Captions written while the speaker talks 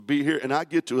be here, and I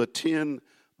get to attend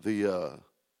the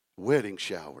wedding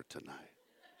shower tonight.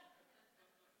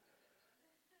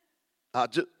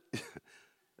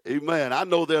 Amen. I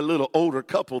know they're a little older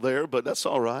couple there, but that's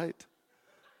all right.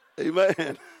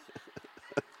 Amen.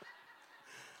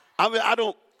 I mean,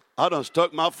 I done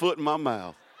stuck my foot in my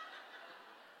mouth.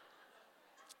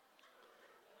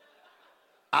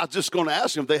 I was just going to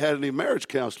ask them if they had any marriage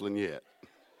counseling yet.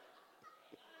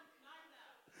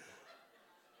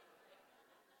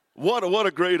 What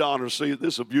a great honor to see.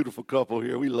 This is a beautiful couple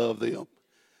here. We love them.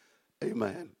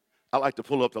 Amen. I like to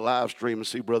pull up the live stream and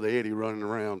see Brother Eddie running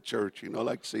around church. You know, I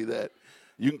like to see that.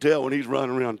 You can tell when he's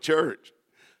running around church.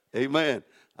 Amen.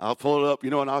 I'll pull it up,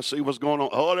 and I'll see what's going on.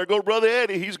 Oh, there goes Brother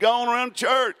Eddie. He's going around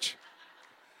church.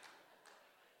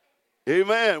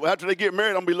 Amen. Well, after they get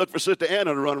married, I'm going to be looking for Sister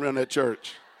Anna to run around that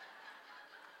church.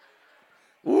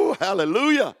 Ooh,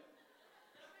 hallelujah.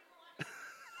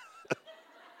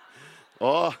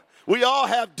 Oh, we all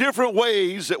have different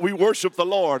ways that we worship the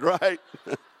Lord, right?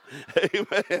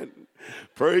 Amen.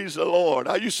 Praise the Lord.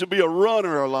 I used to be a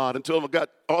runner a lot until I got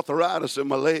arthritis in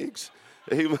my legs.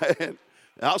 Amen.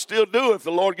 I'll still do it if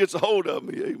the Lord gets a hold of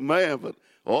me. Amen. But,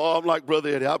 I'm like Brother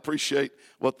Eddie. I appreciate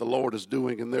what the Lord is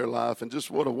doing in their life. And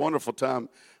just what a wonderful time.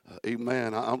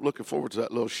 Amen. I'm looking forward to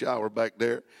that little shower back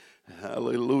there.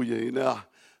 Hallelujah.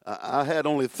 I had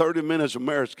only 30 minutes of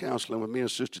marriage counseling when me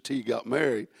and Sister T got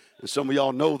married. And some of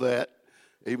y'all know that.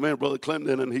 Amen. Brother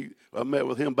Clinton, and I met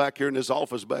with him back here in his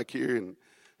office back here. And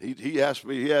he asked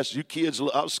you kids,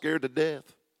 I was scared to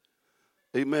death.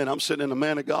 Amen. I'm sitting in the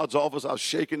man of God's office. I was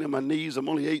shaking in my knees. I'm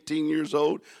only 18 years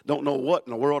old. Don't know what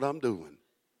in the world I'm doing.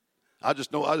 I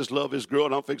just know I just love this girl,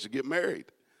 and I'm fixing to get married.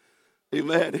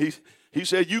 Amen. He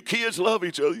said, you kids love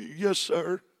each other. Yes,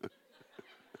 sir.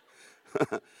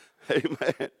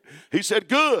 Amen. He said,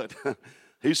 good.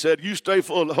 He said, you stay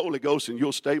full of the Holy Ghost, and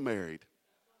you'll stay married.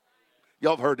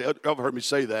 Y'all have heard me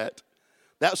say that.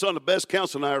 That's some of the best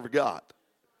counseling I ever got.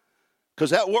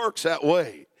 Because that works that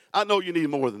way. I know you need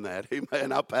more than that.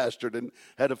 Amen. I pastored and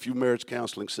had a few marriage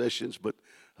counseling sessions, but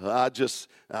I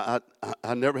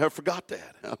never have forgot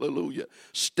that. Hallelujah.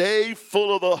 Stay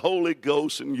full of the Holy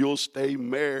Ghost and you'll stay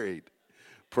married.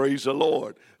 Praise the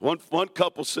Lord. One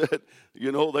couple said,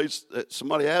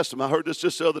 somebody asked them, I heard this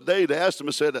just the other day, they asked them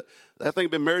and said, that thing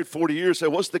been married 40 years, said,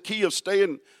 what's the key of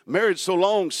staying married so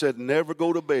long? Said, never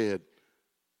go to bed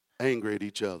angry at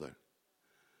each other.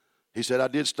 He said, I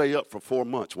did stay up for 4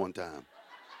 months one time.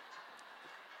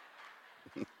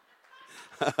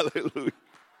 Hallelujah.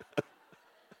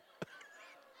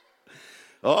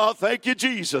 Oh, thank you,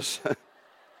 Jesus.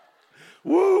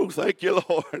 Woo, thank you,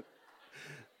 Lord.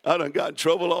 I done got in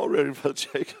trouble already, Brother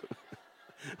Jacob.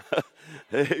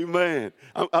 Amen.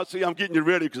 I'm getting you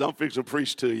ready because I'm fixing to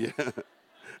preach to you.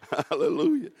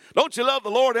 Hallelujah. Don't you love the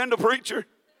Lord and the preacher?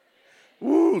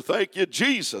 Woo, thank you,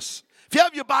 Jesus. If you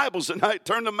have your Bibles tonight,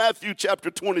 turn to Matthew chapter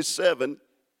 27.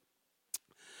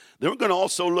 Then we're going to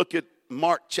also look at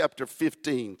Mark chapter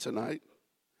 15 tonight.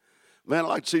 Man, I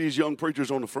like to see these young preachers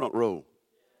on the front row.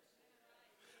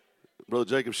 Brother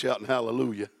Jacob shouting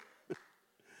hallelujah.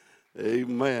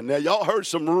 Amen. Now, y'all heard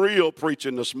some real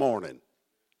preaching this morning.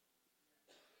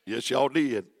 Yes, y'all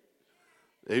did.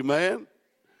 Amen.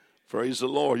 Praise the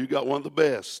Lord. You got one of the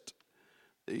best.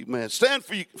 Amen. Stand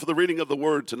for the reading of the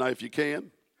word tonight if you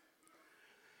can.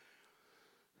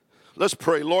 Let's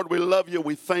pray. Lord, we love you.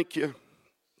 We thank you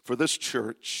for this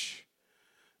church.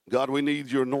 God, we need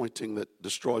your anointing that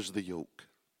destroys the yoke.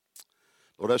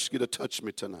 Lord, I ask you to touch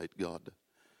me tonight, God.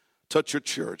 Touch your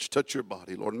church. Touch your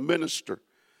body. Lord, minister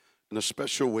in a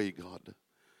special way, God.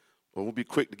 Lord, we'll be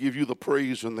quick to give you the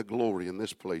praise and the glory in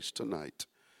this place tonight.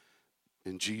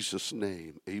 In Jesus'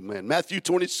 name, amen. Matthew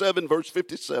 27, verse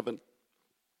 57.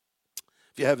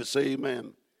 If you have it, say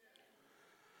amen.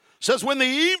 It says, when the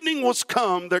evening was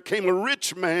come, there came a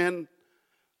rich man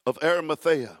of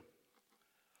Arimathea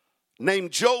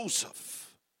named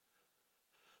Joseph,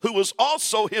 who was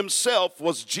also himself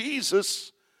was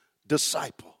Jesus'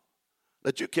 disciple.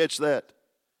 Let you catch that.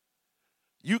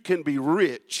 You can be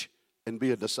rich and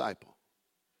be a disciple.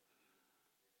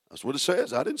 That's what it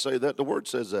says. I didn't say that. The word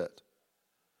says that.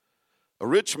 A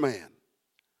rich man.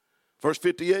 Verse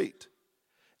 58.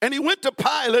 And he went to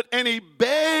Pilate and he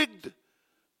begged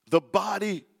the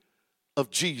body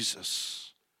of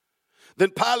Jesus.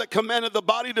 Then Pilate commanded the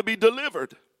body to be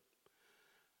delivered.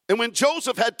 And when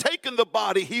Joseph had taken the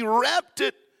body, he wrapped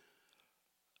it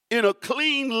in a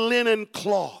clean linen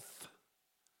cloth.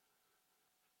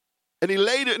 And he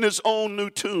laid it in his own new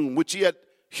tomb, which he had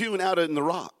hewn out in the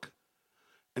rock.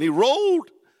 And he rolled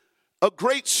a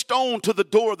great stone to the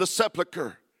door of the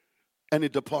sepulchre, and he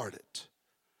departed.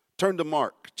 Turn to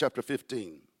Mark chapter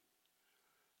 15.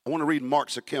 I want to read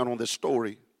Mark's account on this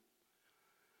story.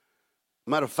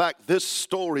 Matter of fact, this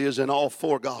story is in all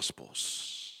four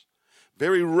Gospels.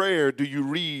 Very rare do you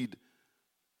read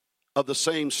of the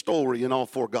same story in all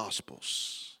four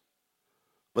Gospels.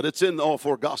 But it's in all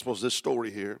four Gospels, this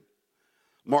story here.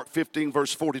 Mark 15,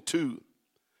 verse 42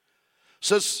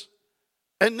 says,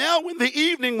 and now when the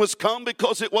evening was come,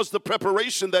 because it was the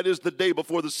preparation, that is the day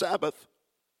before the Sabbath,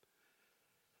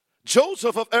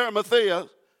 Joseph of Arimathea,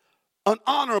 an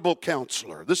honorable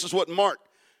counselor, this is what Mark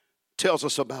tells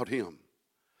us about him,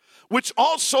 which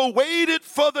also waited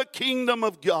for the kingdom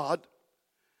of God,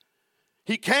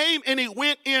 he came and he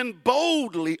went in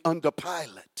boldly unto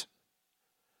Pilate,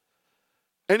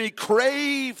 and he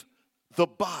craved the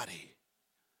body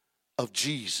of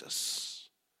Jesus.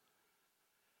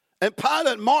 And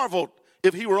Pilate marveled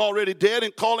if he were already dead,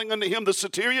 and calling unto him the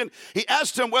centurion, he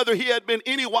asked him whether he had been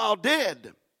any while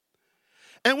dead.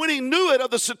 And when he knew it of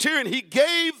the centurion, he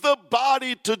gave the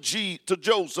body to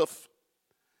Joseph.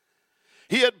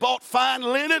 He had bought fine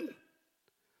linen.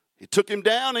 He took him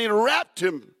down and he wrapped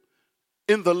him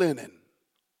in the linen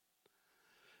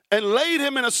and laid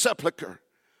him in a sepulchre,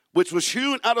 which was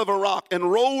hewn out of a rock,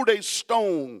 and rolled a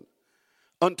stone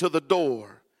unto the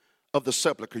door of the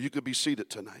sepulchre. You could be seated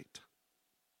tonight.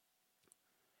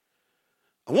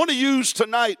 I want to use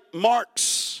tonight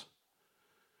Mark's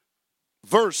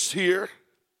verse here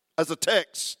as a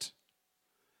text.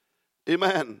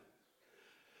 Amen.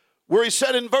 Where he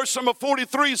said in verse number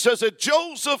 43, says that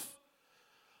Joseph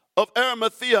of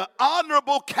Arimathea,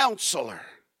 honorable counselor,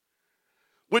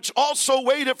 which also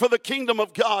waited for the kingdom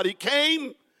of God, he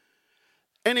came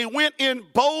and he went in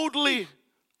boldly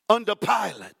unto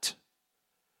Pilate.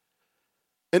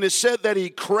 And it said that he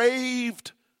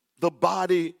craved the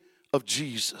body of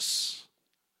Jesus.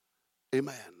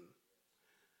 Amen.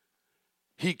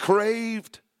 He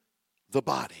craved the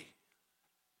body.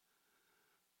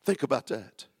 Think about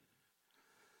that.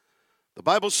 The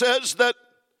Bible says that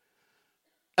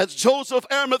as Joseph of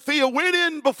Arimathea went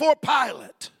in before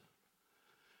Pilate.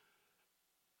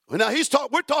 Now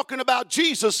we're talking about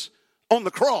Jesus on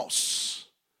the cross.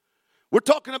 We're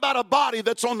talking about a body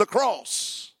that's on the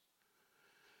cross.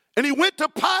 And he went to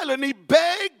Pilate and he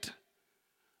begged,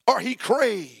 or he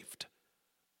craved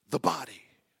the body.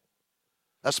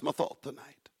 That's my thought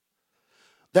tonight.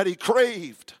 That he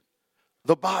craved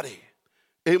the body.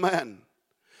 Amen.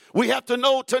 We have to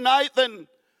know tonight then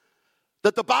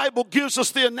that the Bible gives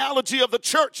us the analogy of the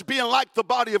church being like the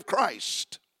body of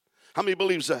Christ. How many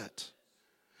believes that?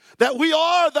 That we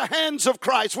are the hands of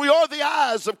Christ. We are the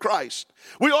eyes of Christ.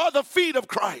 We are the feet of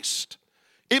Christ.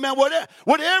 Amen.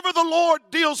 Whatever the Lord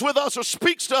deals with us or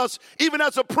speaks to us, even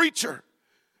as a preacher,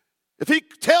 if he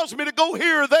tells me to go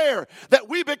here or there, that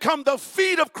we become the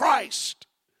feet of Christ.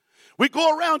 We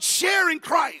go around sharing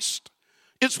Christ.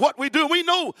 It's what we do. We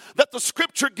know that the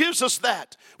scripture gives us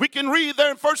that. We can read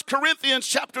there in 1 Corinthians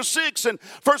chapter 6 and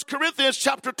 1 Corinthians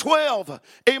chapter 12.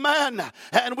 Amen.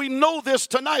 And we know this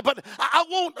tonight. But I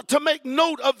want to make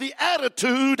note of the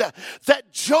attitude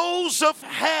that Joseph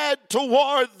had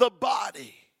toward the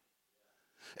body.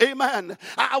 Amen.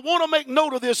 I want to make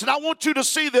note of this, and I want you to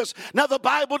see this. Now, the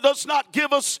Bible does not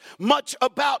give us much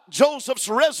about Joseph's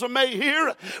resume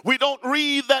here. We don't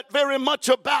read that very much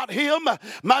about him.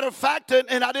 Matter of fact,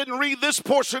 and I didn't read this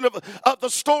portion of the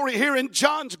story here in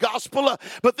John's gospel,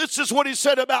 but this is what he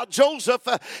said about Joseph.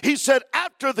 He said,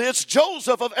 after this,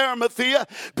 Joseph of Arimathea,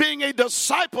 being a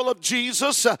disciple of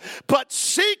Jesus, but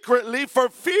secretly for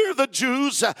fear of the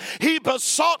Jews, he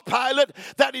besought Pilate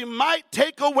that he might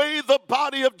take away the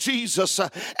body of Jesus.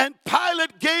 And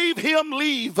Pilate gave him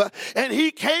leave, and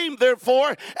he came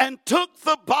therefore and took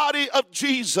the body of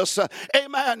Jesus.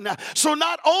 Amen. So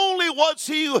not only was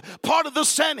he part of the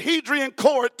Sanhedrin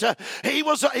court, he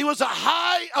was a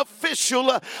high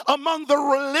official among the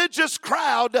religious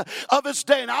crowd of his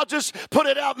day. And I'll just put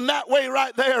it out in that way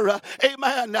right there.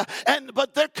 Amen.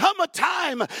 But there come a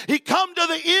time, he come to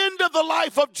the end of the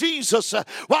life of Jesus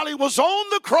while he was on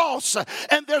the cross,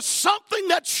 and there's something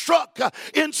that struck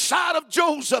inside of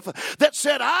Joseph that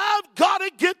said, I've got to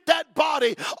get that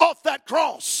body off that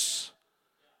cross.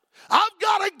 I've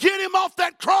got to get him off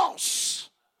that cross.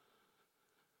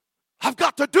 I've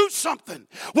got to do something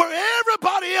where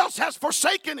everybody else has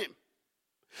forsaken him.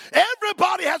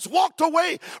 Everybody has walked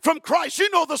away from Christ. You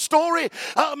know the story.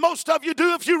 Most of you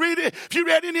do if you read it. If you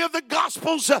read any of the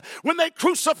Gospels, when they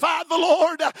crucified the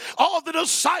Lord, all the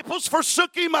disciples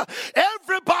forsook him.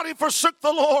 Everybody forsook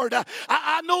the Lord.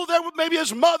 I know there were maybe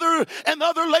his mother and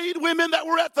other laid women that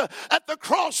were at the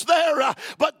cross there.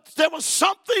 But there was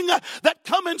something that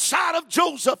come inside of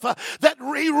Joseph that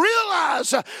he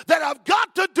realized that I've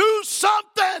got to do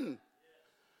something.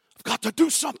 I've got to do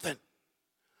something.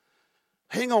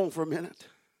 Hang on for a minute.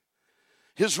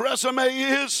 His resume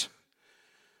is,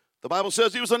 the Bible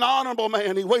says he was an honorable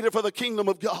man. He waited for the kingdom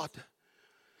of God.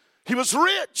 He was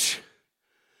rich,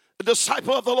 a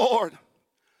disciple of the Lord.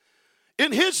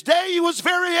 In his day, he was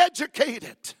very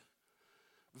educated.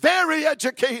 Very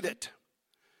educated.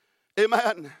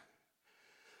 Amen.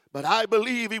 But I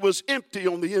believe he was empty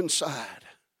on the inside.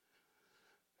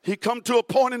 He come to a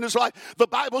point in his life. The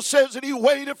Bible says that he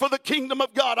waited for the kingdom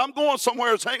of God. I'm going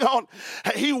somewhere. Hang on.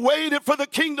 He waited for the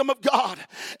kingdom of God.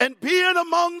 And being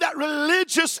among that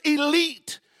religious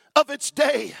elite of its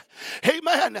day,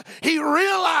 amen, he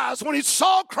realized when he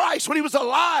saw Christ, when he was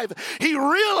alive, he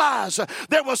realized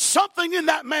there was something in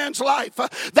that man's life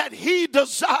that he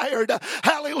desired.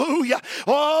 Hallelujah.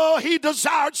 Oh, he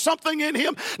desired something in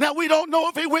him. Now, we don't know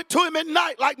if he went to him at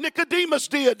night like Nicodemus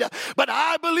did, but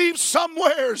I believe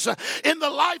somewheres in the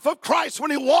life of Christ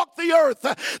when he walked the earth,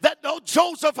 that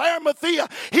Joseph Arimathea,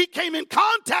 he came in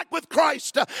contact with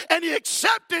Christ and he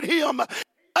accepted him.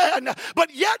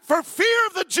 But yet for fear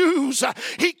of the Jews,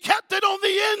 he kept it on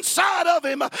the inside of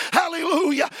him.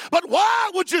 Hallelujah. But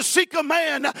why would you seek a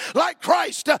man like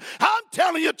Christ? I'm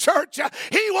telling you, church,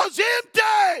 he was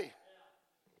empty.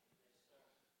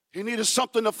 He needed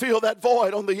something to fill that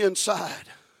void on the inside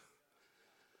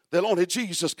that only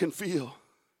Jesus can fill.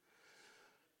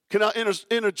 Can I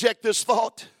interject this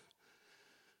thought?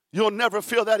 You'll never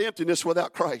feel that emptiness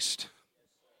without Christ.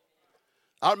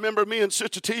 I remember me and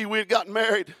Sister T, we had gotten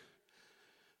married.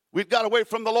 We'd got away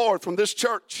from the Lord, from this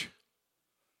church.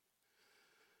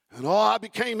 And I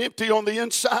became empty on the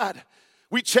inside.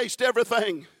 We chased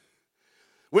everything.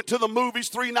 Went to the movies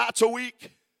 3 nights a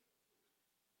week.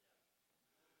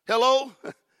 Hello?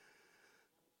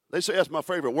 They say that's my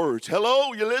favorite words.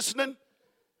 Hello, you listening?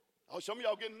 Oh, some of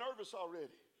y'all getting nervous already.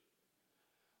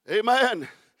 Amen.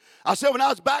 I said when I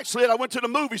was backslid, I went to the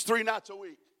movies 3 nights a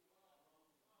week.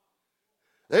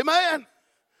 Amen.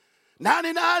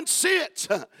 99 cents.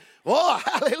 Oh,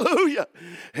 hallelujah.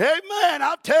 Amen.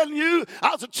 I'm telling you,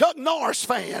 I was a Chuck Norris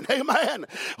fan. Amen.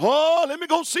 Oh, let me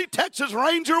go see Texas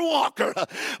Ranger Walker.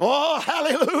 Oh,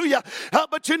 hallelujah.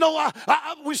 But you know,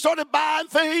 we started buying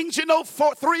things,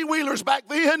 for 3-wheelers back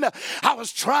then. I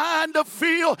was trying to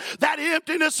feel that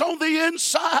emptiness on the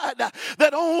inside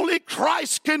that only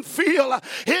Christ can feel.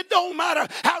 It don't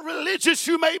matter how religious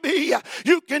you may be.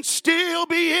 You can still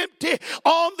be empty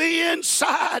on the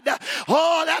inside.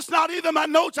 Oh, that's not even my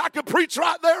notes. I could preach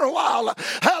right there a while.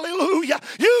 Hallelujah.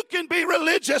 You can be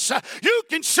religious. You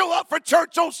can show up for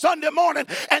church on Sunday morning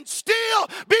and still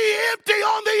be empty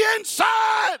on the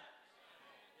inside.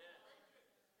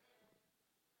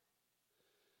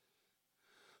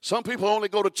 Some people only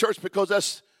go to church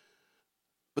because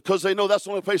they know that's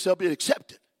the only place they'll be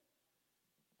accepted.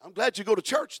 I'm glad you go to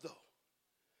church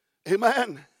though.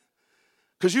 Amen.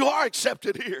 Because you are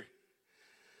accepted here.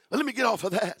 But let me get off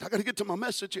of that. I got to get to my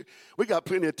message here. We got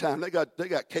plenty of time. They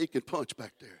got cake and punch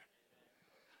back there.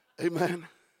 Amen.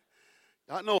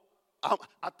 I know. I'm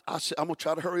going to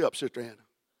try to hurry up, Sister Anna.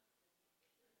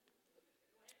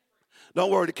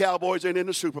 Don't worry, the Cowboys ain't in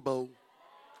the Super Bowl.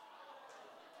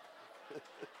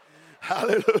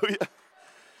 Hallelujah.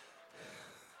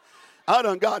 I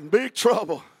done got in big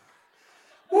trouble.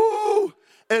 Woo!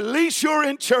 At least you're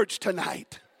in church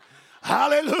tonight.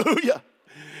 Hallelujah.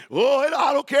 Oh,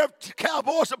 I don't care if the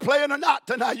Cowboys are playing or not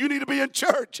tonight. You need to be in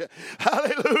church.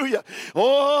 Hallelujah.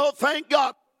 Oh, thank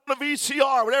God. The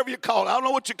VCR, whatever you call it. I don't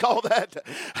know what you call that.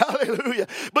 Hallelujah.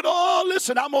 But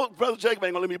listen, Brother Jacob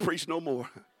ain't going to let me preach no more.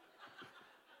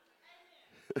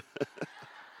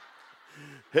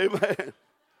 Amen.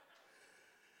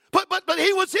 But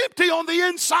he was empty on the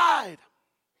inside.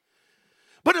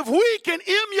 But if we can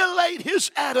emulate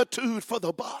his attitude for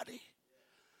the body,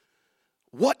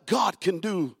 what God can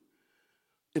do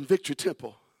in Victory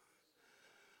Temple.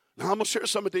 Now I'm going to share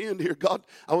some at the end here. God,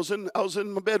 I was in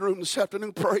my bedroom this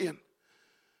afternoon praying.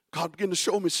 God began to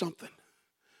show me something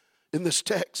in this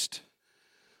text.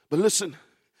 But listen,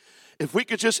 if we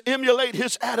could just emulate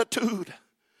his attitude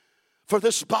for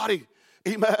this body,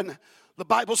 amen. The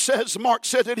Bible says, Mark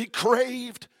said that he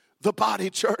craved the body,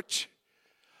 church.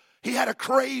 He had a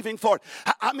craving for it.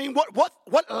 I mean,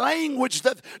 what language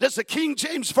does the King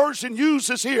James Version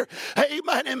uses here?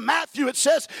 Amen. In Matthew it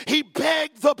says he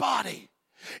begged the body.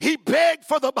 He begged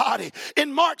for the body.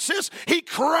 In Mark says he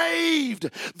craved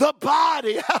the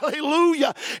body.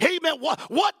 Hallelujah. Amen.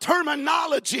 What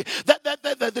terminology that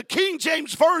the King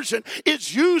James Version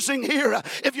is using here.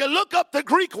 If you look up the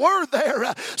Greek word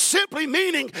there, simply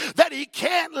meaning that he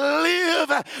can't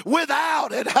live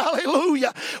without it.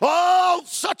 Hallelujah. Oh,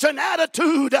 such an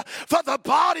attitude for the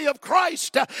body of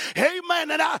Christ.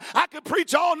 Amen. And I could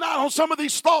preach all night on some of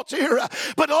these thoughts here.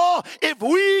 But oh, if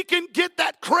we can get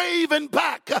that craving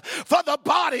back for the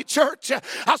body, church.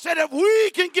 I said, if we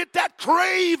can get that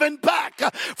craving back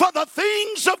for the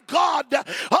things of God,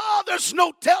 oh, there's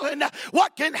no telling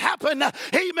what can happen.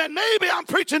 Amen. Maybe I'm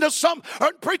preaching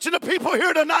to people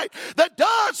here tonight that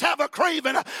does have a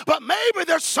craving, but maybe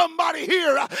there's somebody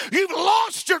here, you've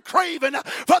lost your craving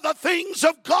for the things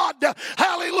of God.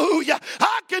 Hallelujah.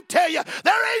 I can tell you,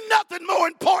 there ain't nothing more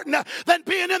important than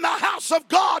being in the house of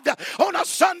God on a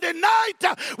Sunday night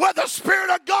where the Spirit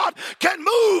of God can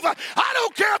move. I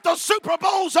don't care if the Super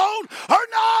Bowl's on or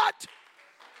not.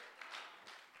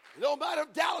 It don't matter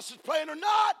if Dallas is playing or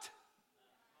not.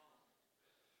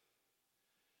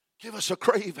 Give us a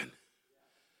craving.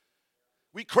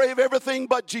 We crave everything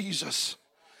but Jesus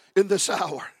in this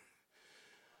hour.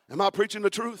 Am I preaching the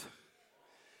truth?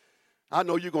 I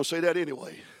know you're going to say that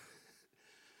anyway.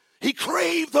 He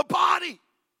craved the body.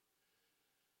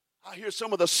 I hear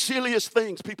some of the silliest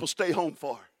things people stay home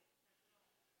for.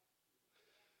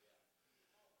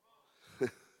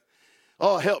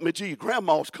 Oh, help me, gee,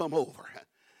 Grandma's come over.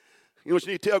 You know what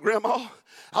you need to tell Grandma?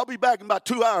 I'll be back in about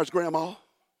 2 hours, Grandma.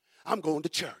 I'm going to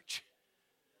church.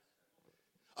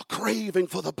 A craving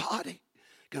for the body.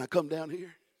 Can I come down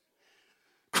here?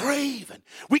 Craving.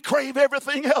 We crave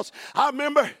everything else. I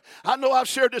know I've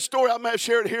shared this story. I may have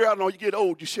shared it here. I know you get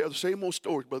old, you share the same old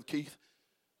stories, Brother Keith.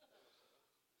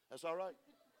 That's all right.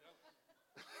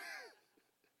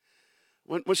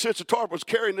 When Sister Torbert was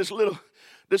carrying this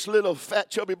little fat,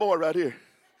 chubby boy right here.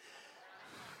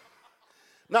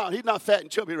 No, he's not fat and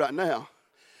chubby right now.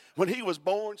 When he was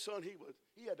born, son,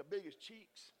 he had the biggest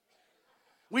cheeks.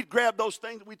 We'd grab those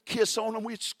things, we'd kiss on them,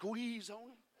 we'd squeeze on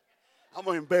them. I'm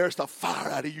going to embarrass the fire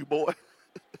out of you, boy.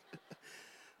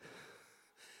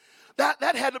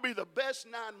 That had to be the best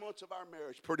 9 months of our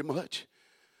marriage, pretty much.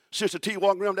 Sister T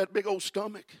walking around with that big old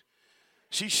stomach.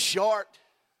 She's short.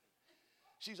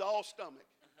 She's all stomach.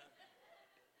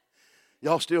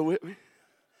 Y'all still with me?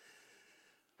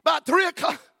 About 3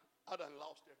 o'clock. I done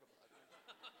lost everybody.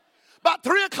 About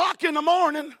 3 o'clock in the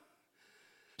morning,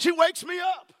 she wakes me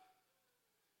up.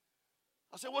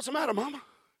 I said, what's the matter, Mama?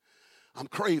 I'm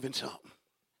craving something.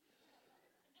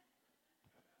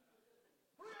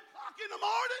 3 o'clock in the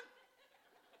morning?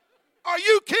 Are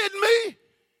you kidding me?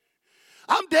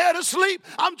 I'm dead asleep.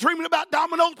 I'm dreaming about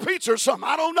Domino's Pizza or something.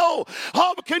 I don't know.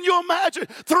 Oh, but can you imagine?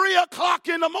 3 o'clock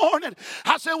in the morning.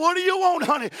 I said, what do you want,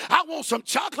 honey? I want some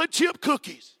chocolate chip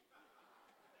cookies.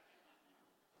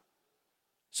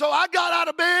 So I got out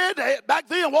of bed. Back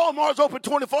then, Walmart was open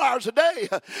 24 hours a day.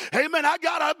 Amen. I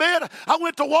got out of bed. I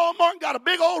went to Walmart and got a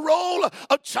big old roll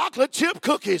of chocolate chip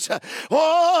cookies.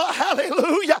 Oh,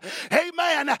 hallelujah.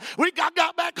 Amen. We got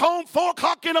back home 4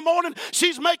 o'clock in the morning.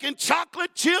 She's making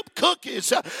chocolate chip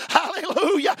cookies.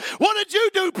 Hallelujah. What did you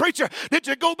do, preacher? Did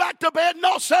you go back to bed?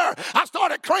 No, sir. I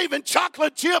started craving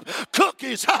chocolate chip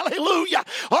cookies. Hallelujah.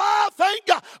 Oh, thank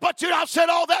God. But I've said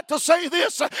all that to say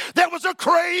this. There was a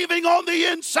craving on the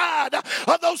inside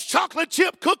of those chocolate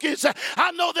chip cookies.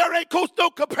 I know there ain't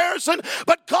no comparison,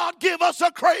 but God give us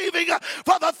a craving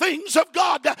for the things of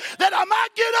God, that I might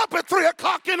get up at 3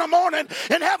 o'clock in the morning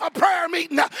and have a prayer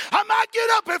meeting. I might get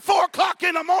up at 4 o'clock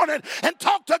in the morning and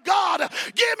talk to God.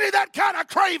 Give me that kind of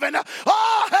craving.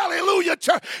 Oh, hallelujah,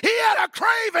 church. He had a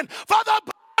craving for the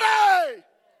body.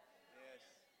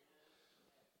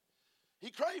 He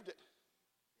craved it.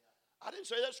 I didn't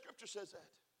say that. Scripture says that.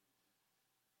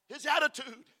 His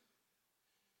attitude.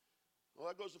 Oh,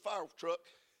 there goes the fire truck.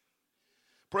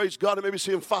 Praise God, and maybe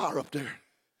see him fire up there.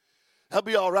 That'll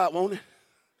be all right, won't it?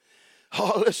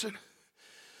 Oh, listen.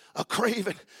 A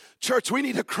craving. Church, we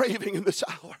need a craving in this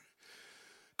hour.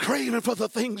 Craving for the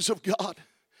things of God.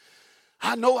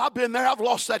 I know I've been there. I've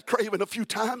lost that craving a few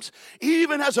times.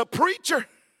 Even as a preacher,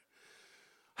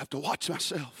 I have to watch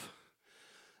myself.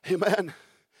 Amen.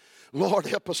 Lord,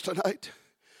 help us tonight.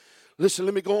 Listen,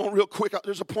 let me go on real quick.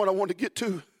 There's a point I want to get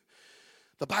to.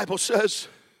 The Bible says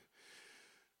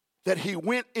that he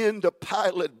went into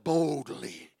Pilate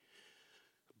boldly.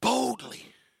 Boldly.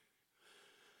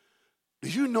 Do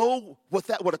you know what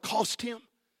that would have cost him?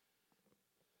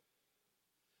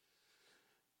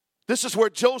 This is where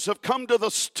Joseph come to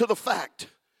the fact.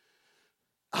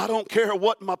 I don't care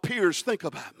what my peers think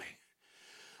about me.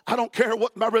 I don't care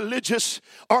what my religious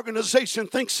organization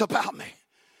thinks about me.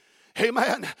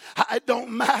 Amen. It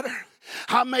don't matter.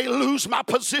 I may lose my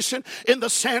position in the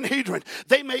Sanhedrin.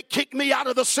 They may kick me out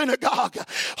of the synagogue.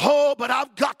 Oh, but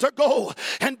I've got to go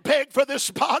and beg for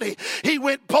this body. He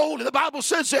went boldly. The Bible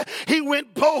says that he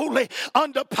went boldly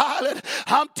under Pilate.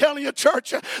 I'm telling you,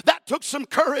 church, that took some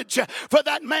courage for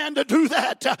that man to do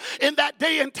that in that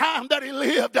day and time that he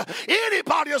lived.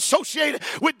 Anybody associated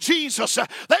with Jesus,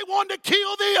 they wanted to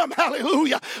kill them.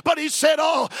 Hallelujah. But he said,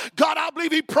 oh, God, I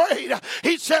believe he prayed.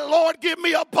 He said, Lord, give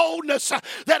me a boldness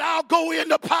that I'll go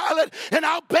into Pilate and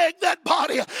I'll beg that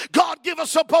body. God, give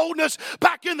us a boldness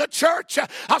back in the church.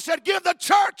 I said, give the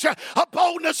church a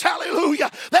boldness,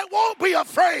 hallelujah, that won't be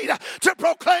afraid to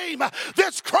proclaim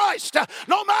this Christ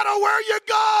no matter where you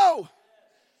go.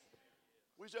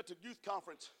 We was at the youth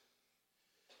conference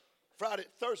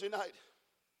Thursday night,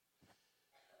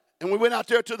 and we went out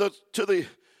there to the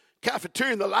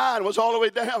cafeteria, and the line was all the way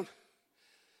down.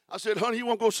 I said, honey, you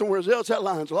want to go somewhere else? That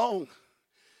line's long.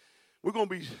 We're going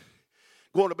to be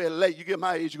going to bed late. You get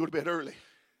my age, you go to bed early.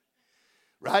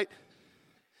 Right?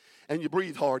 And you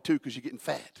breathe hard, too, because you're getting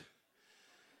fat.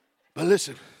 But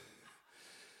listen,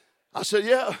 I said,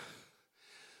 yeah.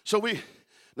 So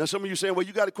now some of you saying, well,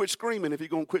 you got to quit screaming if you're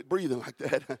going to quit breathing like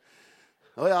that.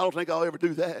 Oh, yeah, I don't think I'll ever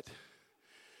do that.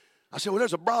 I said, well,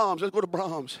 there's a Brahms. Let's go to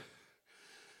Brahms.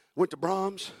 Went to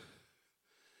Brahms.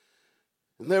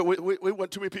 And there we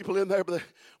went too many people in there, but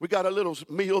we got a little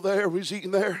meal there. We was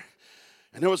eating there.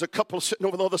 And there was a couple sitting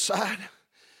over the other side.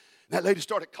 And that lady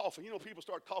started coughing. You know, people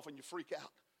start coughing, you freak out.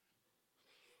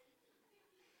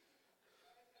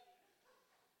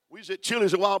 We was at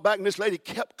Chili's a while back, and this lady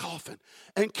kept coughing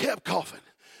and kept coughing.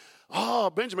 Oh,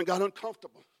 Benjamin got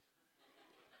uncomfortable.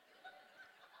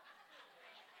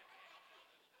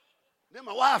 Then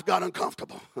my wife got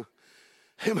uncomfortable.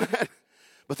 Amen.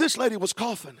 But this lady was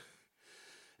coughing.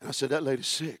 And I said, that lady's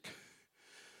sick.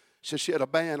 She said she had a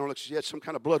band on it. She had some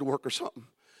kind of blood work or something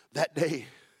that day.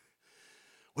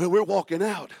 Well, we're walking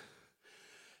out.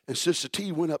 And Sister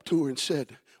T went up to her and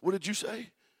said, what did you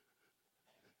say?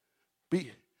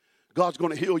 God's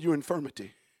going to heal your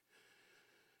infirmity.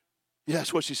 Yeah,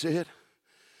 that's what she said.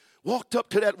 Walked up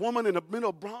to that woman in the middle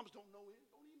of Brahms. Don't know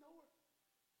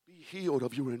her. Be healed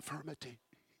of your infirmity.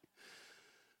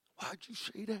 Why'd you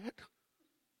say that?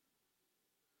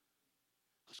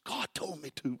 Because God told me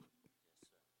to.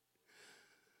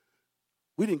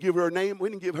 We didn't give her a name. We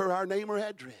didn't give her our name or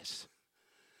address.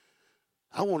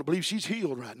 I want to believe she's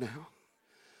healed right now.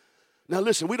 Now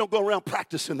listen, we don't go around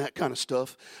practicing that kind of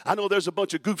stuff. I know there's a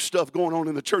bunch of goof stuff going on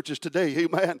in the churches today.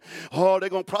 Amen. Oh, they're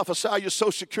going to prophesy your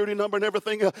social security number and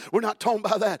everything. We're not talking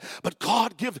about that. But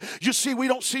God you see, we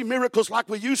don't see miracles like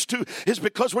we used to. It's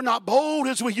because we're not bold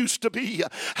as we used to be.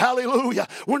 Hallelujah.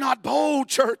 We're not bold,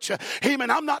 church. Amen.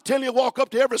 I'm not telling you to walk up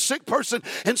to every sick person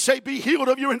and say, be healed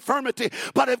of your infirmity.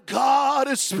 But if God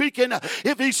is speaking,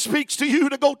 if he speaks to you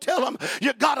to go tell him,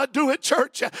 you got to do it,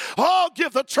 church. Oh,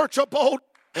 give the church a bold.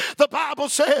 The Bible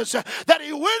says that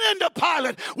he went into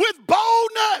Pilate with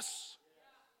boldness.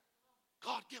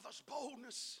 God, give us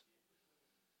boldness.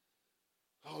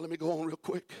 Oh, let me go on real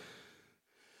quick.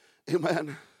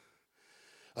 Amen.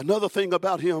 Another thing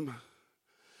about him.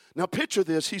 Now picture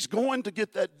this. He's going to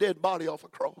get that dead body off a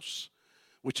cross,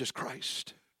 which is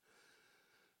Christ.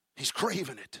 He's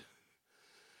craving it.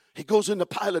 He goes into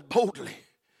Pilate boldly.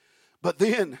 But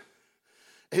then,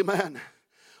 amen,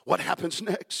 what happens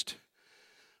next?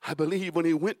 I believe when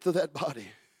he went to that body,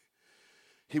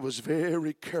 he was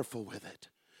very careful with it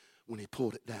when he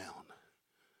pulled it down.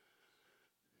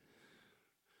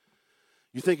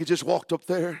 You think he just walked up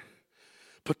there,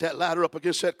 put that ladder up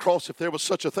against that cross if there was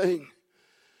such a thing,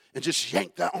 and just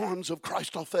yanked the arms of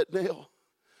Christ off that nail?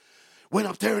 Went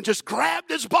up there and just grabbed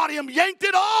his body and yanked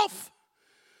it off?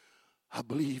 I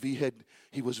believe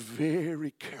he was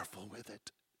very careful with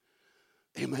it.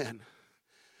 Amen.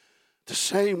 The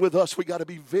same with us. We got to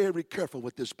be very careful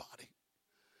with this body.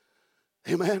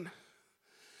 Amen.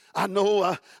 I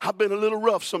know I've been a little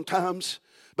rough sometimes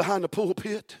behind the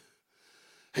pulpit.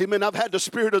 Amen. I've had the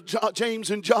spirit of James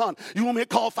and John. You want me to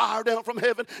call fire down from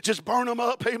heaven? Just burn them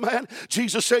up. Amen.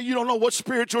 Jesus said, you don't know what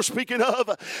spirit you're speaking of.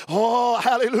 Oh,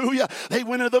 hallelujah. They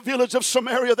went into the village of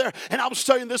Samaria there. And I was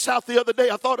studying this out the other day.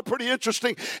 I thought it pretty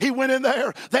interesting. He went in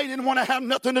there. They didn't want to have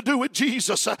nothing to do with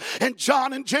Jesus. And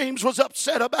John and James was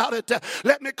upset about it.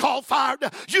 Let me call fire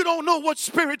down. You don't know what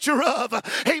spirit you're of.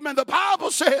 Amen. The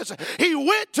Bible says he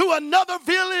went to another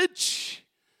village.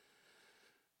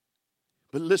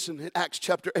 But listen, in Acts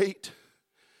chapter 8,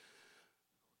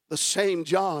 the same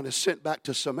John is sent back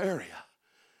to Samaria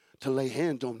to lay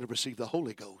hands on them to receive the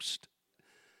Holy Ghost.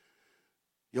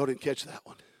 Y'all didn't catch that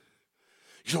one.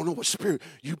 You don't know what spirit.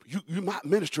 You might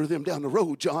minister to them down the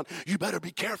road, John. You better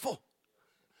be careful.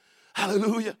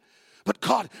 Hallelujah. But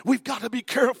God, we've got to be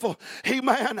careful.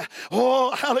 Amen.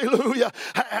 Oh, hallelujah.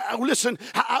 Listen,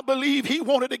 I believe he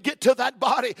wanted to get to that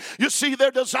body. You see,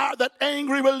 their desire, that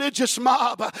angry religious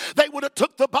mob, they would have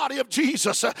took the body of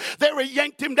Jesus. They would have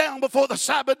yanked him down before the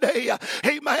Sabbath day.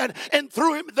 Amen. And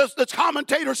threw him, the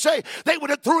commentators say, they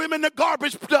would have threw him in the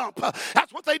garbage dump.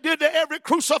 That's what they did to every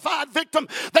crucified victim.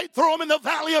 They threw him in the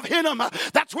valley of Hinnom.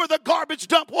 That's where the garbage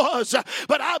dump was.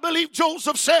 But I believe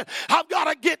Joseph said, I've got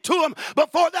to get to him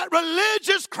before that religious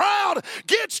crowd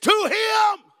gets to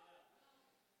him.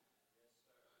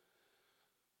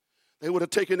 They would have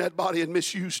taken that body and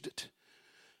misused it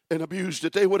and abused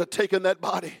it. They would have taken that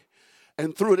body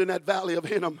and threw it in that valley of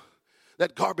Hinnom,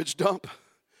 that garbage dump.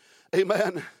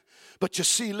 Amen. But you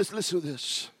see, listen to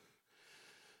this.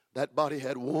 That body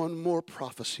had one more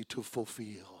prophecy to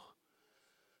fulfill.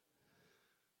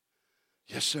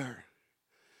 Yes, sir.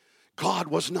 God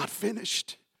was not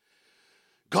finished.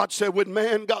 God said, when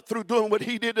man got through doing what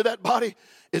he did to that body,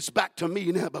 it's back to me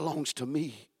and it belongs to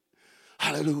me.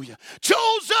 Hallelujah.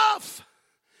 Joseph!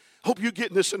 Hope you're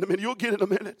getting this in a minute. You'll get it in a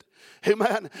minute.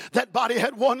 Amen. That body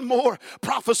had one more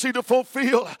prophecy to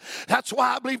fulfill. That's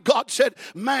why I believe God said,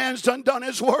 man's done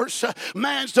his worst.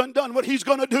 Man's done what he's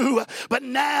going to do. But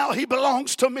now he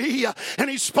belongs to me. And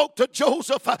he spoke to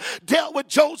Joseph, dealt with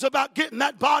Joseph about getting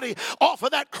that body off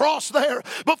of that cross there.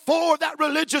 Before that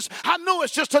religious, I know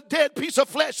it's just a dead piece of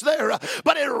flesh there,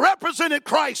 but it represented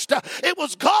Christ. It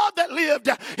was God that lived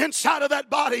inside of that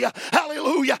body.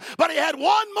 Hallelujah. But he had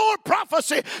one more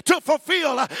prophecy to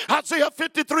fulfill. Isaiah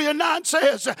 53:9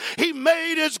 says, he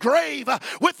made his grave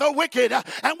with the wicked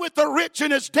and with the rich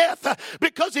in his death,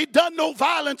 because he done no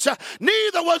violence,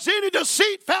 neither was any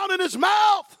deceit found in his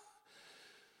mouth.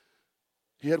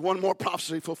 He had one more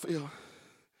prophecy to fulfill.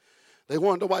 They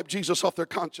wanted to wipe Jesus off their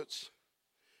conscience.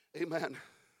 Amen.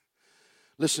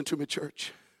 Listen to me,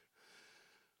 church.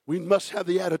 We must have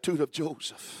the attitude of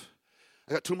Joseph.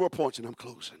 I got two more points and I'm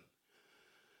closing.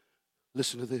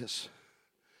 Listen to this.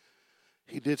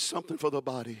 He did something for the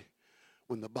body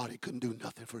when the body couldn't do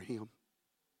nothing for him.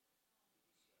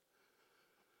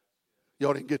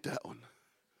 Y'all didn't get that one.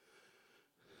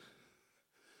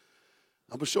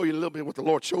 I'm going to show you a little bit what the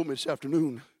Lord showed me this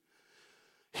afternoon.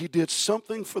 He did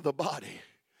something for the body.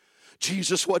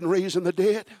 Jesus wasn't raising the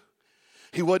dead.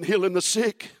 He wasn't healing the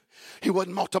sick. He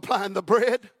wasn't multiplying the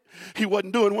bread. He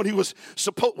wasn't doing what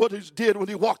what he did when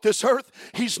he walked this earth.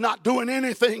 He's not doing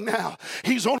anything now.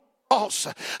 He's on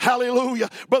Hallelujah.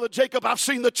 Brother Jacob, I've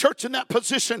seen the church in that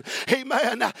position.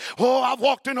 Amen. Oh, I've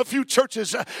walked in a few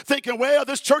churches thinking, well,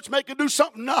 this church may can do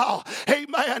something now.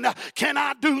 Amen. Can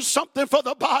I do something for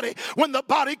the body when the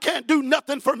body can't do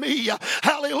nothing for me?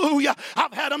 Hallelujah.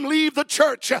 I've had them leave the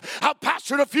church. I've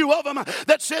pastored a few of them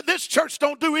that said, this church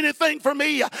don't do anything for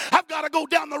me. I've got to go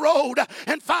down the road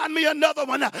and find me another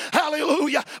one.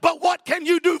 Hallelujah. But what can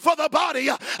you do for the body?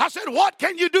 I said, what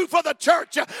can you do for the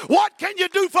church? What can you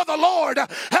do for the Lord?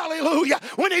 Hallelujah.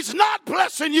 When he's not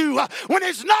blessing you, when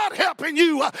he's not helping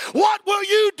you, what will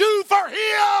you do for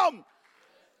him?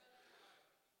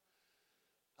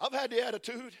 I've had the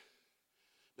attitude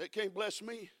they can't bless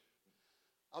me.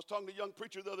 I was talking to a young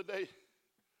preacher the other day.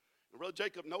 Brother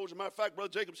Jacob knows. As a matter of fact,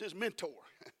 Brother Jacob's his mentor.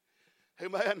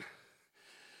 Amen.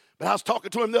 But I was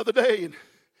talking to him the other day, and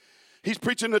he's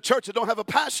preaching in a church that don't have a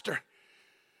pastor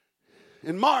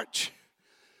in March.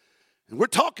 And we're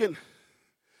talking.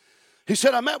 He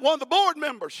said, I met one of the board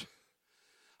members.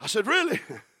 I said, really?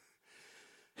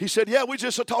 He said, yeah, we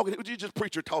just are talking. You just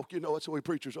preacher talk, that's the way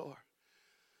preachers are.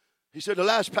 He said, the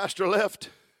last pastor left.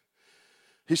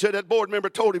 He said, that board member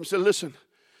told him, said, listen,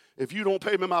 if you don't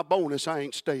pay me my bonus, I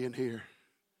ain't staying here.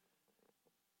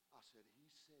 I said, he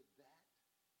said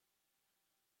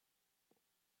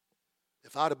that?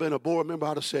 If I'd have been a board member,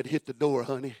 I'd have said, hit the door,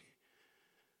 honey.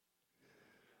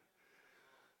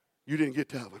 You didn't get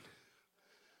that one.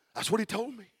 That's what he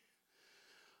told me.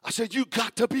 I said, you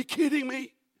got to be kidding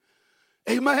me.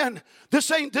 Amen.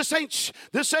 This ain't Exxon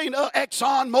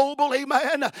Mobil.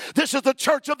 Amen. This is the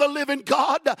church of the living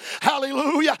God.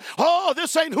 Hallelujah. Oh,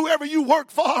 this ain't whoever you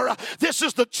work for. This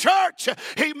is the church.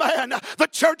 Amen. The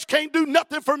church can't do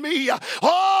nothing for me.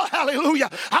 Oh, hallelujah.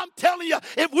 I'm telling you,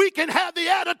 if we can have the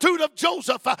attitude of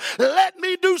Joseph, let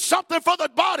me do something for the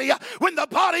body when the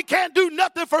body can't do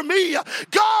nothing for me.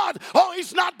 God,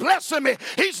 he's not blessing me.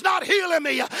 He's not healing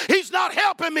me. He's not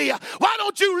helping me. Why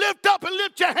don't you lift up and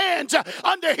lift your hands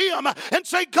under him and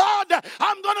say, God,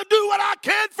 I'm going to do what I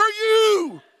can for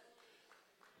you.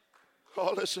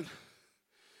 Oh, listen.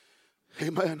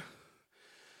 Amen.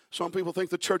 Some people think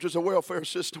the church is a welfare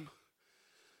system.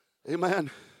 Amen.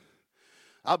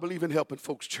 I believe in helping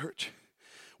folks, church.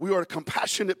 We are a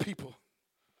compassionate people.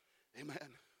 Amen.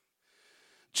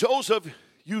 Joseph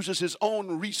uses his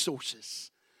own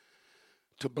resources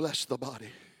to bless the body.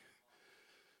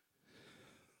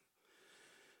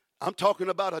 I'm talking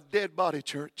about a dead body,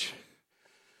 church.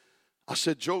 I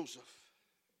said Joseph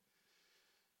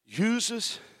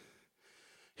uses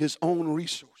his own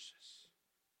resources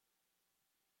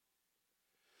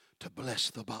to bless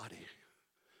the body.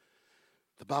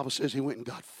 The Bible says he went and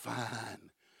got fine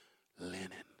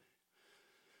linen.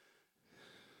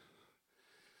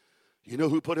 You know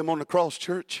who put him on the cross,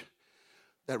 church?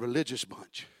 That religious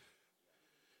bunch.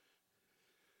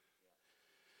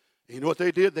 You know what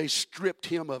they did? They stripped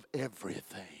him of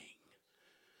everything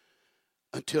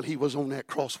until he was on that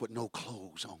cross with no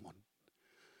clothes on.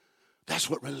 That's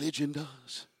what religion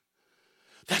does.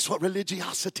 That's what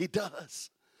religiosity does.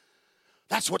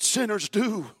 That's what sinners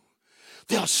do.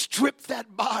 They'll strip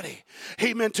that body,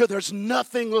 amen, till there's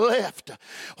nothing left.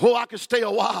 Oh, I could stay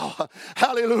a while.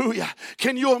 Hallelujah.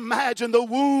 Can you imagine the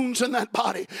wounds in that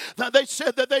body? Now, they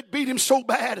said that they'd beat him so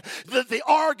bad that the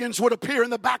organs would appear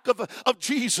in the back of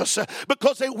Jesus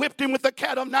because they whipped him with the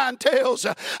cat of nine tails.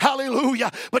 Hallelujah.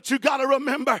 But you got to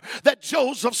remember that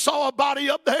Joseph saw a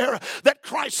body up there that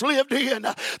Christ lived in.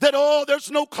 That, oh, there's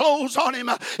no clothes on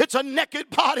him. It's a naked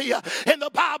body. And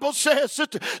the Bible says,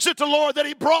 said the Lord, that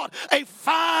he brought a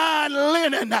fine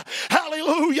linen.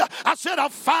 Hallelujah. I said a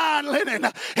fine linen.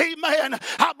 Amen.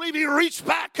 I believe he reached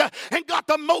back and got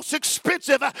the most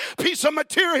expensive piece of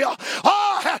material.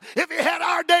 Oh, if he had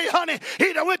our day, honey,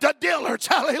 he'd have went to Dillard's.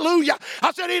 Hallelujah.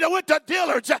 I said he'd have went to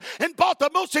Dillard's and bought the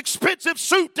most expensive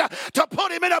suit to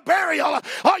put him in a burial.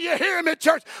 Are you hearing me,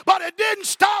 church? But it didn't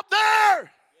stop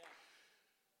there.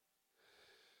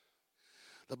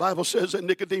 The Bible says that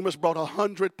Nicodemus brought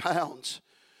 100 pounds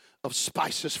of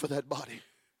spices for that body.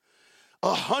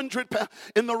 100 pounds.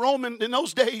 In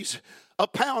those days, a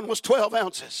pound was 12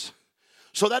 ounces.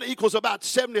 So that equals about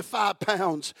 75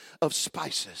 pounds of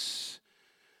spices.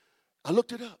 I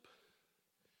looked it up.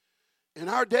 In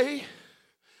our day,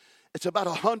 it's about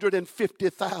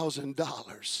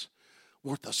 $150,000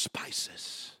 worth of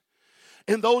spices.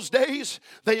 In those days,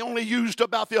 they only used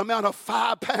about the amount of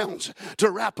 5 pounds to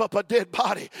wrap up a dead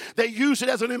body. They used it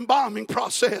as an embalming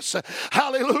process.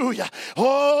 Hallelujah.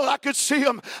 Oh, I could see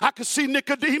him. I could see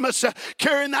Nicodemus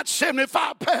carrying that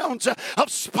 75 pounds of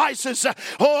spices.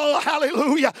 Oh,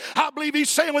 hallelujah. I believe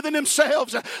he's saying within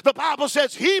themselves, the Bible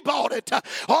says he bought it.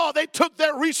 Oh, they took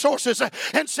their resources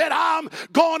and said, I'm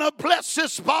going to bless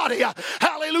this body.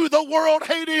 Hallelujah. The world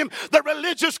hated him. The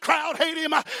religious crowd hated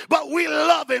him. But we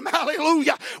love him. Hallelujah.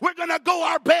 We're going to go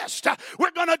our best.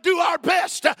 We're going to do our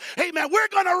best. Amen. We're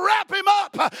going to wrap him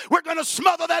up. We're going to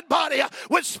smother that body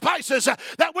with spices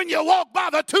that when you walk by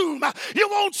the tomb, you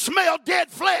won't smell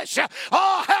dead flesh.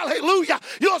 Oh, hallelujah.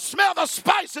 You'll smell the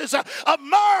spices of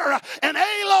myrrh and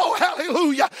aloe.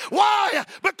 Hallelujah. Why?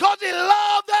 Because he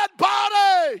loved that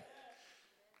body.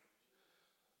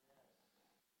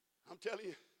 I'm telling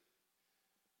you,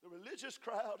 the religious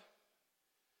crowd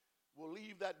will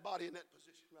leave that body in that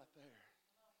position right there.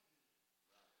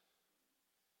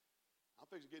 I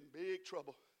think it's getting big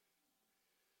trouble.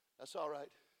 That's all right.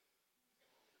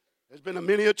 There's been a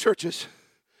many churches,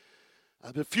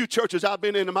 a few churches I've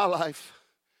been in my life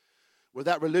where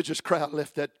that religious crowd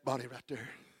left that body right there.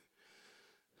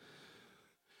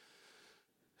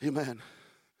 Amen.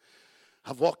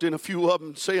 I've walked in a few of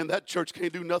them saying that church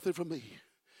can't do nothing for me.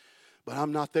 But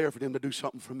I'm not there for them to do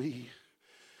something for me.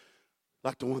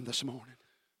 Like the one this morning.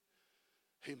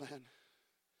 Amen.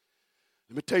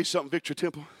 Let me tell you something, Victory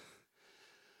Temple.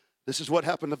 This is what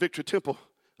happened to Victory Temple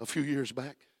a few years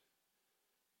back.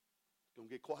 Don't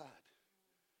get quiet.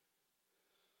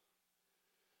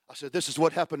 I said, this is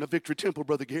what happened to Victory Temple,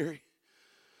 Brother Gary.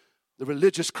 The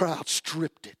religious crowd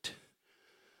stripped it.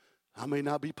 I may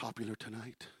not be popular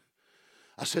tonight.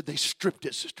 I said they stripped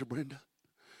it, Sister Brenda.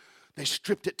 They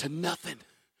stripped it to nothing.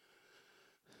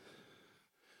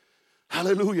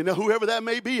 Hallelujah. Now, whoever that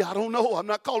may be, I don't know. I'm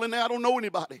not calling that. I don't know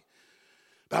anybody.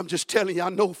 But I'm just telling you, I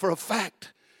know for a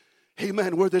fact,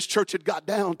 amen, where this church had got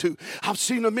down to. I've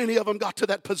seen many of them got to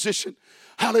that position.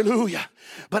 Hallelujah.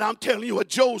 But I'm telling you, a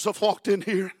Joseph walked in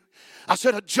here. I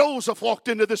said a Joseph walked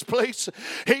into this place.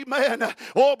 Amen.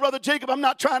 Oh, Brother Jacob, I'm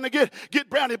not trying to get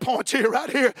brownie points here, right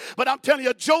here. But I'm telling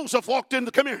you, Joseph walked in.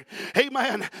 Come here.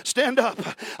 Amen. Stand up.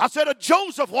 I said a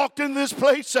Joseph walked into this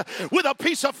place with a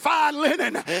piece of fine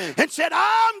linen and said,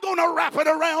 I'm going to wrap it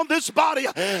around this body.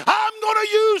 I'm going to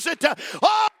use it.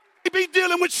 Oh, be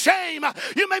dealing with shame.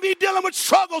 You may be dealing with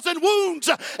struggles and wounds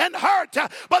and hurt.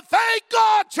 But thank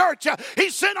God, church, he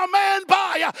sent a man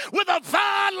by with a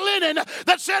fine linen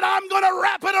that said, I'm going to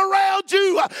wrap it around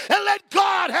you and let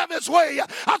God have his way.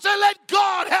 I said, let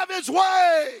God have his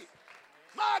way.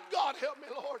 My God, help me,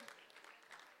 Lord.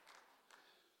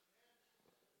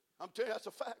 I'm telling you, that's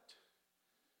a fact.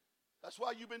 That's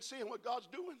why you've been seeing what God's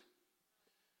doing.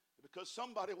 Because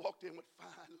somebody walked in with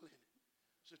fine linen.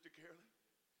 Sister Carolyn,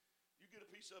 you get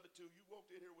a piece of it too. You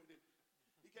walked in here with it.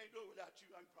 He can't do it without you.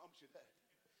 I can promise you that.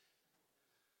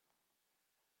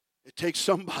 It takes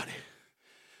somebody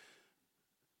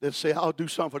that say, I'll do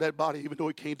something for that body even though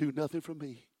he can't do nothing for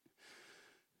me.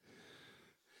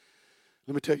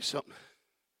 Let me tell you something.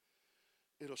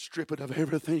 It'll strip it of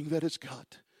everything that it's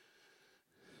got.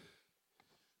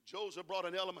 Joseph brought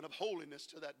an element of holiness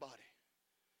to that body.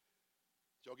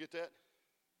 Did y'all get that?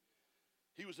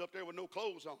 He was up there with no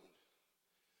clothes on.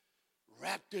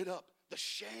 Wrapped it up. The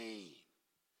shame.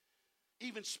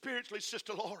 Even spiritually,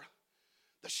 Sister Laura,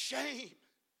 the shame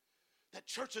that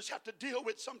churches have to deal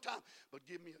with sometimes. But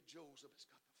give me a Joseph that's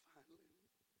got the fine linen.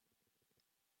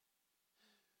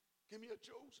 Give me a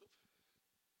Joseph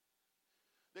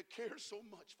that cares so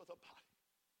much for the body.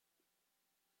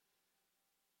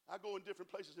 I go in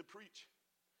different places and preach.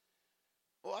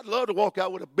 Oh, I'd love to walk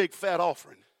out with a big fat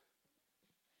offering.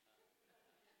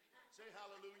 Say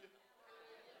hallelujah.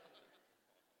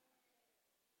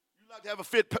 You like to have a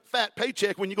fat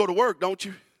paycheck when you go to work, don't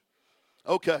you?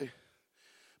 Okay.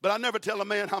 But I never tell a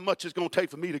man how much it's going to take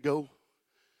for me to go.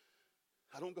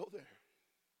 I don't go there.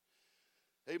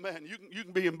 Amen. You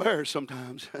can be embarrassed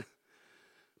sometimes.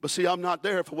 But see, I'm not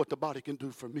there for what the body can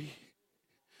do for me.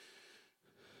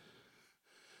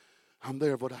 I'm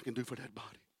there for what I can do for that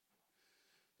body.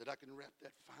 That I can wrap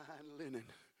that fine linen.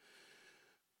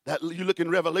 That you look in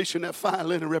Revelation, that fine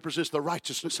linen represents the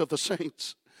righteousness of the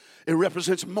saints. It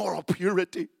represents moral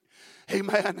purity.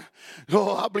 Amen.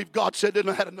 Oh, I believe God said they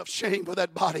didn't have enough shame for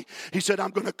that body. He said,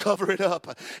 I'm going to cover it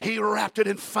up. He wrapped it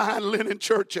in fine linen,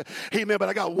 church. Amen. But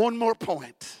I got one more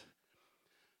point.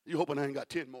 You hoping I ain't got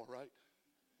 10 more, right?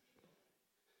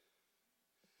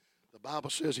 The Bible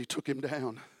says he took him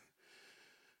down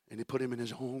and he put him in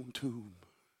his own tomb.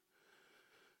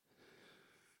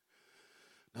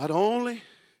 Not only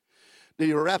did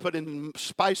he wrap it in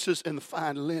spices and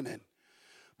fine linen,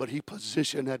 but he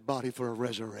positioned that body for a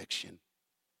resurrection.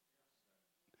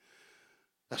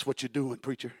 That's what you're doing,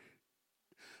 preacher.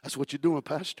 That's what you're doing,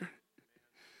 pastor.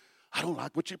 I don't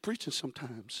like what you're preaching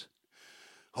sometimes.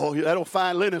 Oh, that old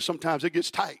fine linen, sometimes it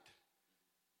gets tight.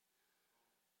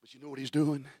 But you know what he's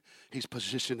doing? He's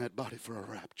positioned that body for a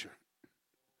rapture.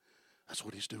 That's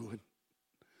what he's doing.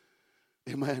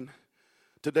 Amen.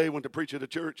 Today, when to preach at a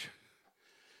church,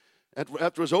 after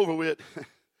it was over with,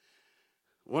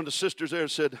 one of the sisters there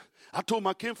said, I told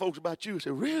my kinfolks about you. I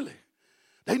said, really?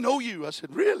 They know you. I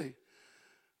said, really?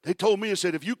 They told me and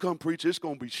said, if you come preach, it's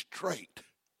going to be straight.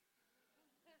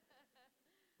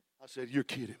 I said, you're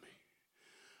kidding me.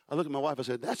 I looked at my wife. I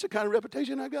said, that's the kind of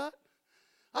reputation I got?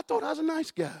 I thought I was a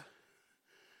nice guy.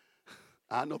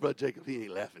 I know, Brother Jacob, he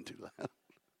ain't laughing too loud.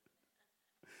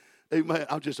 Amen.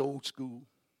 I'm just old school.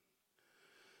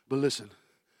 But listen,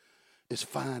 it's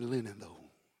fine linen, though.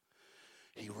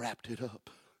 He wrapped it up.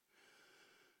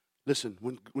 Listen,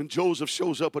 when Joseph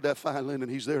shows up with that fine linen,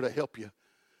 he's there to help you.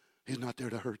 He's not there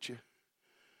to hurt you.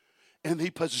 And he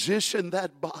positioned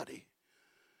that body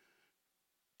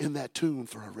in that tomb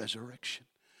for a resurrection.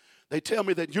 They tell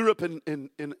me that Europe and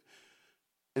in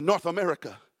North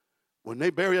America, when they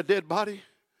bury a dead body,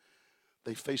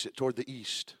 they face it toward the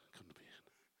east.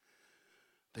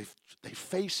 They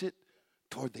face it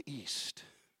toward the east.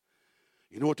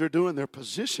 You know what they're doing? They're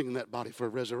positioning that body for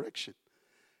resurrection.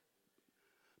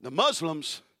 The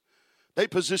Muslims, they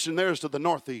position theirs to the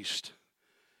northeast,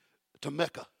 to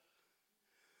Mecca.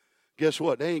 Guess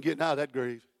what? They ain't getting out of that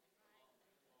grave.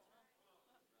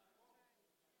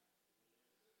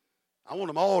 I want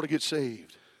them all to get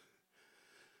saved.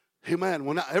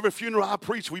 Amen. Every funeral I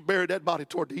preach, we bury that body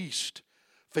toward the east,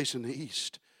 facing the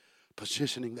east,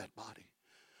 positioning that body.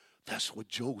 That's what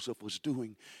Joseph was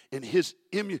doing in his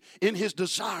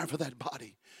desire for that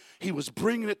body. He was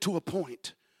bringing it to a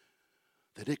point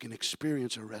that it can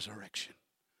experience a resurrection.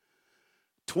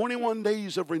 21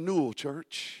 days of renewal,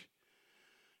 church.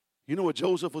 You know what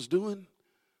Joseph was doing?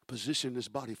 Positioning his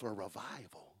body for a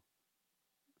revival.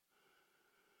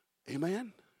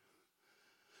 Amen?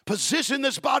 Position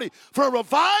this body for a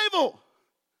revival.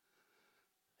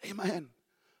 Amen.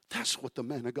 That's what the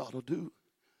man of God will do.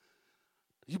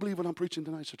 You believe what I'm preaching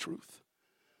tonight is the truth?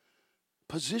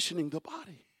 Positioning the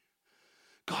body.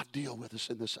 God, deal with us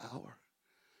in this hour.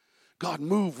 God,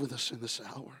 move with us in this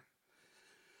hour.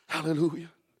 Hallelujah.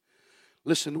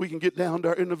 Listen, we can get down to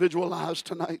our individual lives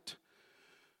tonight.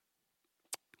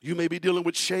 You may be dealing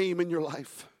with shame in your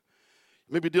life.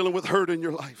 You may be dealing with hurt in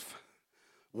your life,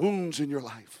 wounds in your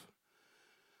life.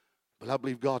 But I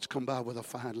believe God's come by with a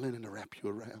fine linen to wrap you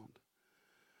around,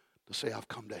 to say, I've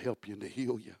come to help you and to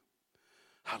heal you.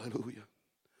 Hallelujah.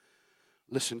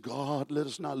 Listen, God, let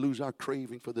us not lose our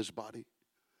craving for this body.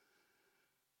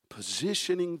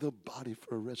 Positioning the body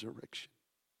for a resurrection.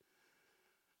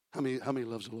 How many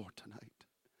loves the Lord tonight?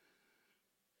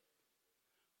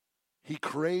 He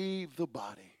craved the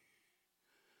body.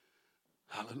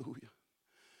 Hallelujah.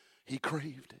 He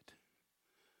craved it.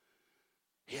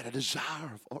 He had a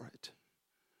desire for it.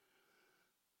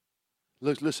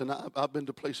 Listen, I've been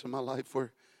to a place in my life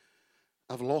where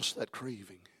I've lost that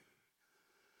craving.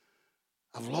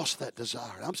 I've lost that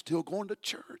desire. I'm still going to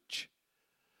church.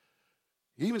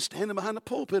 Even standing behind the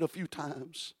pulpit a few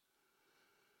times.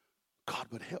 God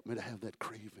would help me to have that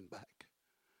craving back.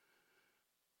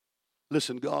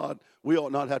 Listen, God, we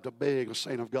ought not have to beg a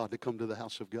saint of God to come to the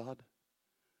house of God.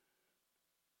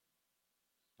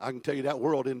 I can tell you that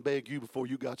world didn't beg you before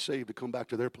you got saved to come back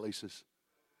to their places.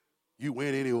 You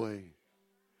went anyway.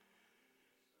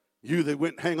 You that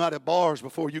went and hang out at bars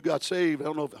before you got saved, I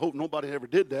hope nobody ever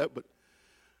did that, but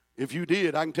if you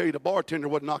did, I can tell you the bartender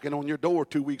wasn't knocking on your door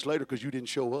 2 weeks later because you didn't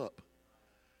show up.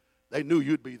 They knew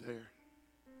you'd be there.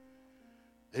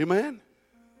 Amen?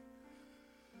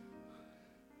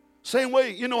 Same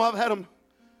way, I've had them,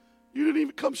 you didn't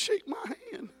even come shake my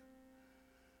hand.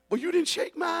 Well, you didn't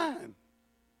shake mine.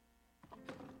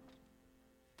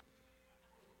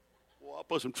 Well, I'll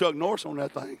put some Chuck Norris on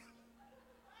that thing.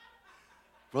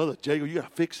 Brother Jacob, you got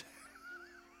to fix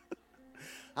it.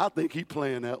 I think he's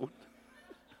playing that one.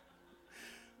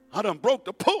 I done broke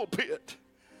the pulpit.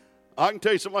 I can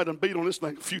tell you somebody done beat on this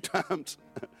thing a few times.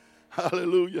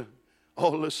 Hallelujah.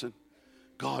 Oh, listen.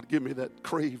 God, give me that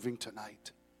craving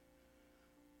tonight.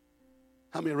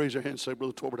 How many raise their hand and say,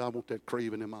 Brother Torbert, I want that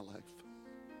craving in my life?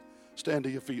 Stand to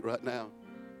your feet right now.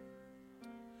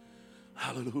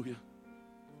 Hallelujah.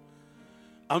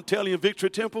 I'm telling you, Victory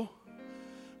Temple,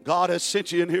 God has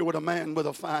sent you in here with a man with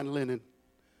a fine linen.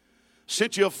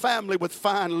 Sent you a family with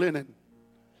fine linen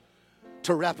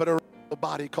to wrap it around a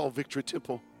body called Victory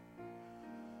Temple.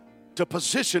 To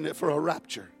position it for a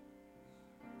rapture.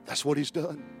 That's what he's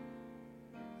done.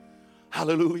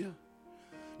 Hallelujah.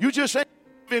 You just ain't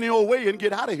any old way and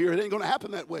get out of here. It ain't going to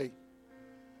happen that way.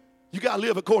 You got to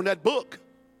live according to that book.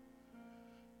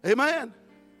 Amen.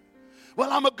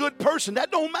 Well, I'm a good person.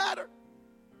 That don't matter.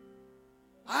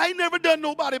 I ain't never done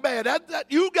nobody bad.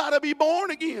 You got to be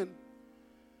born again.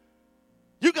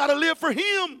 You got to live for him.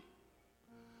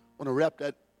 I want to wrap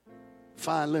that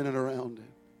fine linen around it.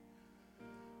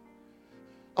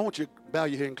 I want you to bow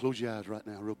your head and close your eyes right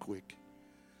now real quick.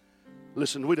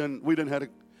 Listen,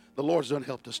 the Lord's done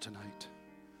helped us tonight.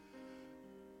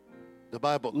 The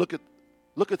Bible, look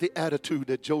at the attitude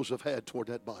that Joseph had toward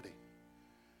that body.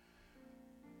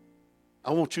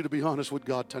 I want you to be honest with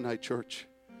God tonight, church.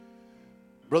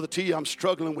 Brother T, I'm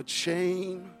struggling with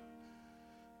shame,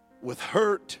 with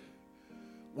hurt,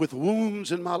 with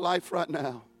wounds in my life right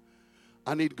now.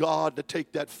 I need God to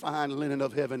take that fine linen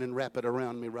of heaven and wrap it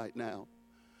around me right now.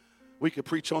 We could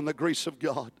preach on the grace of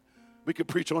God. We could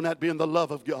preach on that being the love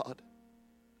of God.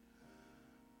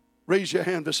 Raise your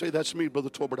hand to say, that's me, Brother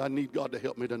Torbert. I need God to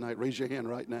help me tonight. Raise your hand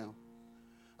right now.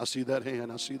 I see that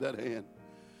hand. I see that hand.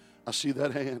 I see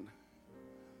that hand.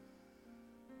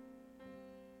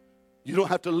 You don't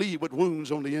have to leave with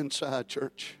wounds on the inside,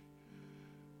 church.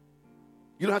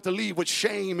 You don't have to leave with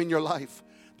shame in your life.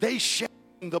 They shamed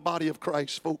the body of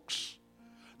Christ, folks.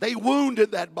 They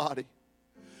wounded that body.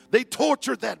 They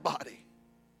tortured that body.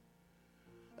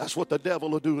 That's what the devil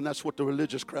will do, and that's what the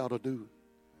religious crowd will do.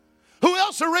 Who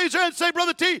else will raise their hand and say,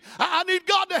 Brother T, I need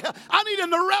God to help. I need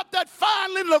him to wrap that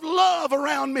fine linen of love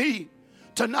around me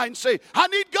tonight and say, I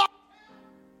need God